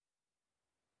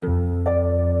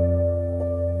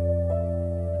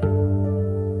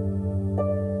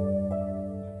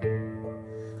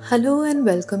Hello and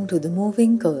welcome to The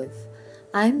Moving Curve.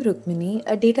 I'm Rukmini,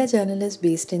 a data journalist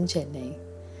based in Chennai.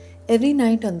 Every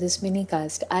night on this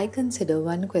minicast, I consider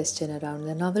one question around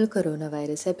the novel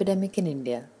coronavirus epidemic in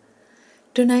India.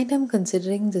 Tonight I'm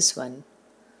considering this one.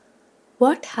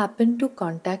 What happened to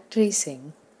contact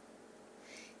tracing?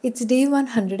 It's day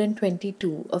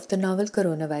 122 of the novel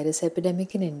coronavirus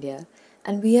epidemic in India,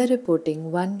 and we are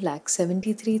reporting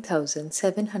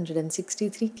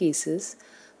 1,73,763 cases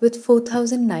with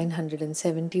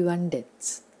 4,971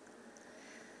 deaths.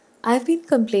 I've been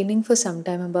complaining for some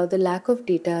time about the lack of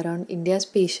data around India's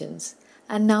patients,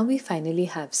 and now we finally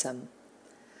have some.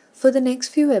 For the next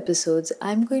few episodes,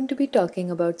 I'm going to be talking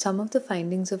about some of the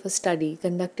findings of a study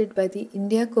conducted by the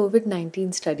India COVID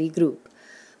 19 Study Group,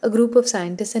 a group of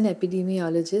scientists and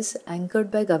epidemiologists anchored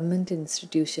by government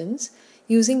institutions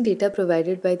using data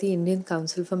provided by the Indian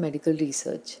Council for Medical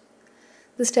Research.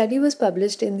 The study was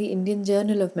published in the Indian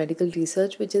Journal of Medical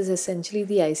Research, which is essentially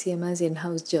the ICMR's in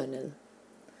house journal.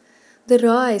 The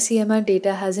raw ICMR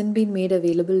data hasn't been made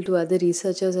available to other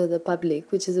researchers or the public,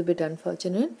 which is a bit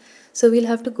unfortunate, so we'll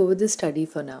have to go with the study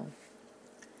for now.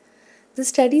 The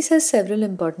study says several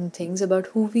important things about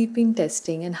who we've been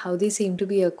testing and how they seem to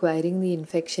be acquiring the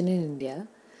infection in India,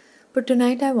 but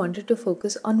tonight I wanted to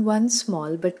focus on one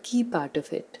small but key part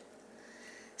of it.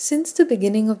 Since the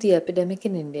beginning of the epidemic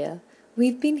in India,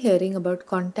 we've been hearing about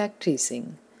contact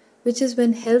tracing, which is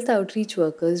when health outreach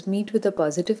workers meet with a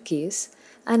positive case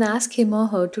and ask him or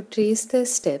her to trace their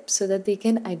steps so that they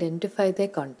can identify their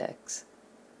contacts.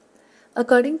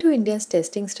 According to India's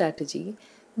testing strategy,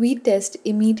 we test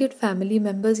immediate family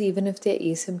members even if they're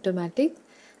asymptomatic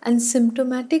and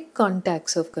symptomatic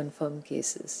contacts of confirmed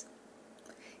cases.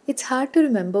 It's hard to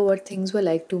remember what things were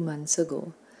like 2 months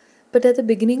ago, but at the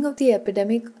beginning of the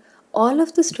epidemic, all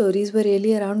of the stories were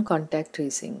really around contact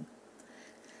tracing.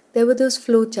 There were those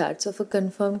flow charts of a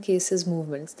confirmed cases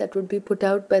movements that would be put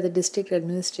out by the district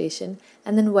administration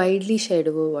and then widely shared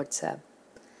over WhatsApp.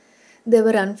 There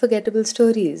were unforgettable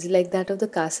stories like that of the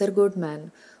Kasargod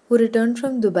man who returned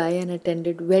from Dubai and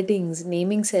attended weddings,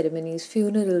 naming ceremonies,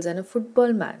 funerals, and a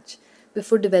football match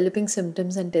before developing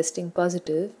symptoms and testing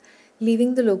positive,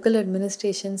 leaving the local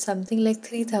administration something like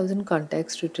 3,000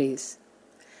 contacts to trace.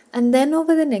 And then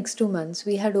over the next 2 months,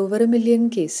 we had over 1 million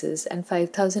cases and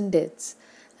 5,000 deaths,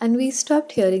 and we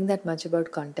stopped hearing that much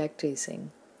about contact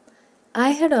tracing.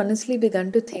 I had honestly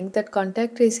begun to think that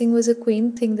contact tracing was a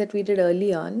quaint thing that we did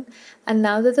early on, and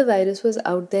now that the virus was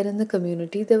out there in the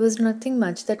community, there was nothing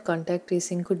much that contact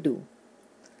tracing could do.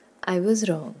 I was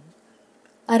wrong.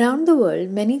 Around the world,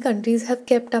 many countries have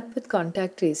kept up with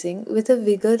contact tracing with a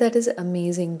vigor that is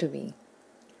amazing to me.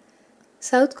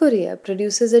 South Korea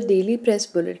produces a daily press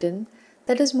bulletin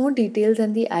that is more detailed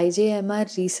than the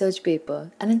IJMR research paper,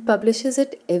 and it publishes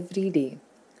it every day.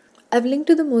 I've linked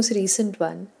to the most recent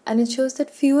one, and it shows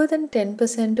that fewer than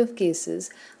 10% of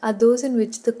cases are those in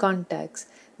which the contacts,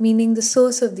 meaning the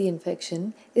source of the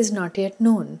infection, is not yet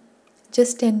known.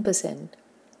 Just 10%.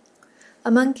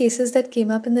 Among cases that came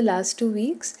up in the last 2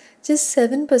 weeks, just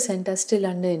 7% are still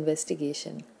under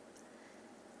investigation.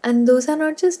 And those are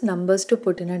not just numbers to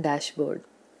put in a dashboard.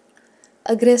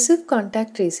 Aggressive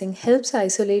contact tracing helps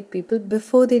isolate people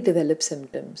before they develop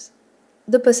symptoms.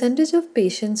 The percentage of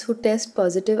patients who test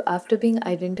positive after being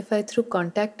identified through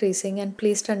contact tracing and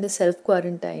placed under self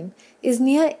quarantine is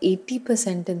near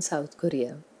 80% in South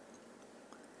Korea.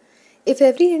 If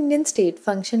every Indian state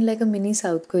functioned like a mini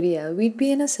South Korea, we'd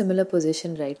be in a similar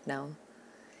position right now.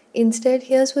 Instead,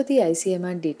 here's what the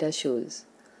ICMR data shows.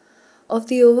 Of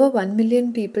the over 1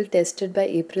 million people tested by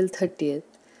April 30th,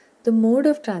 the mode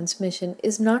of transmission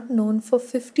is not known for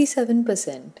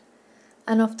 57%,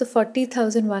 and of the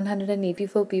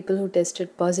 40,184 people who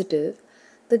tested positive,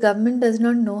 the government does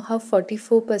not know how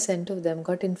 44% of them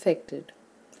got infected.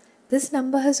 This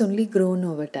number has only grown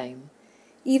over time.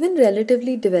 Even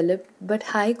relatively developed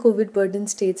but high COVID burden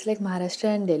states like Maharashtra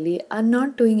and Delhi are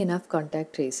not doing enough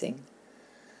contact tracing.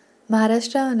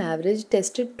 Maharashtra on average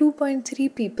tested 2.3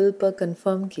 people per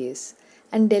confirmed case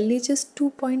and Delhi just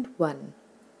 2.1.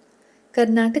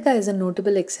 Karnataka is a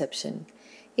notable exception.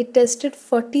 It tested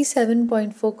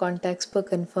 47.4 contacts per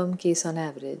confirmed case on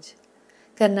average.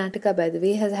 Karnataka, by the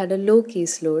way, has had a low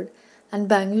caseload, and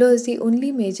Bangalore is the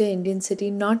only major Indian city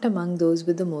not among those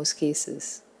with the most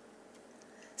cases.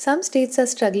 Some states are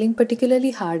struggling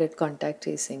particularly hard at contact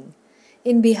tracing.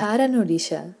 In Bihar and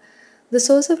Odisha, the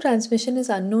source of transmission is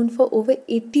unknown for over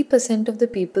 80% of the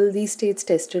people these states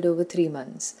tested over 3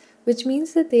 months, which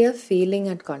means that they are failing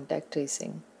at contact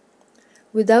tracing.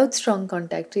 Without strong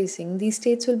contact tracing, these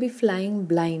states will be flying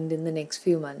blind in the next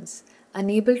few months,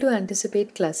 unable to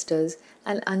anticipate clusters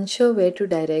and unsure where to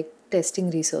direct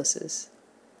testing resources.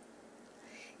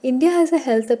 India has a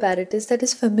health apparatus that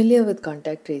is familiar with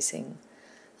contact tracing.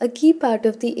 A key part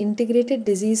of the Integrated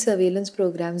Disease Surveillance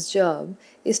Program's job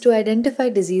is to identify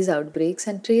disease outbreaks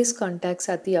and trace contacts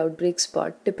at the outbreak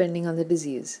spot depending on the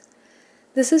disease.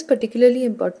 This is particularly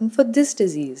important for this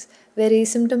disease, where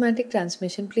asymptomatic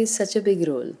transmission plays such a big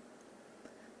role.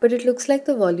 But it looks like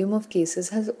the volume of cases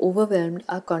has overwhelmed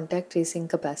our contact tracing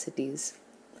capacities.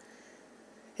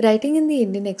 Writing in the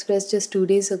Indian Express just 2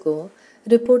 days ago,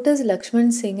 reporters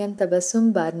Lakshman Singh and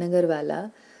Tabassum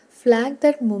Barnagarwala flagged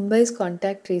that Mumbai's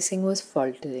contact tracing was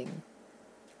faltering.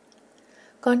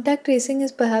 Contact tracing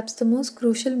is perhaps the most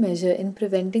crucial measure in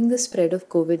preventing the spread of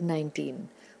COVID 19,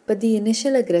 but the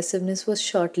initial aggressiveness was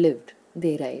short lived,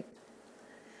 they write.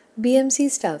 BMC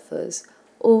staffers,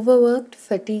 overworked,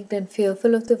 fatigued, and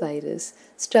fearful of the virus,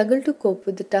 struggle to cope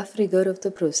with the tough rigor of the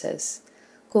process,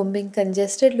 combing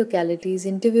congested localities,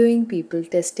 interviewing people,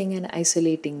 testing, and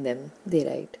isolating them, they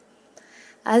write.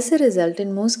 As a result,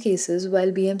 in most cases,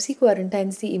 while BMC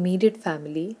quarantines the immediate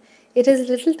family, it has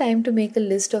little time to make a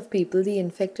list of people the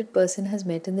infected person has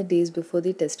met in the days before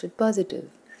they tested positive.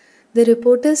 The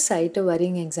reporters cite a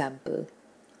worrying example.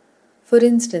 For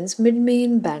instance, mid-May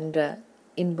in Bandra,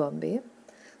 in Bombay,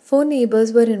 4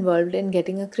 neighbors were involved in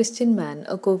getting a Christian man,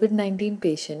 a COVID 19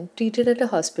 patient, treated at a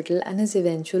hospital and his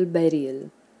eventual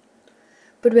burial.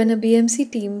 But when a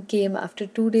BMC team came after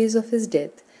 2 days of his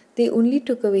death, they only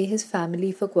took away his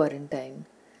family for quarantine.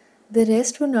 The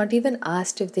rest were not even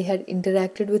asked if they had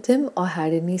interacted with him or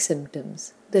had any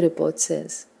symptoms, the report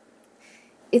says.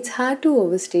 It's hard to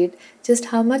overstate just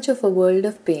how much of a world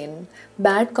of pain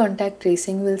bad contact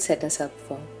tracing will set us up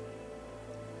for.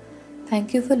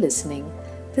 Thank you for listening.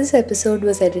 This episode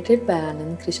was edited by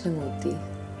Anand Krishnamurthy.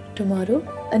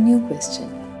 Tomorrow, a new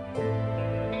question.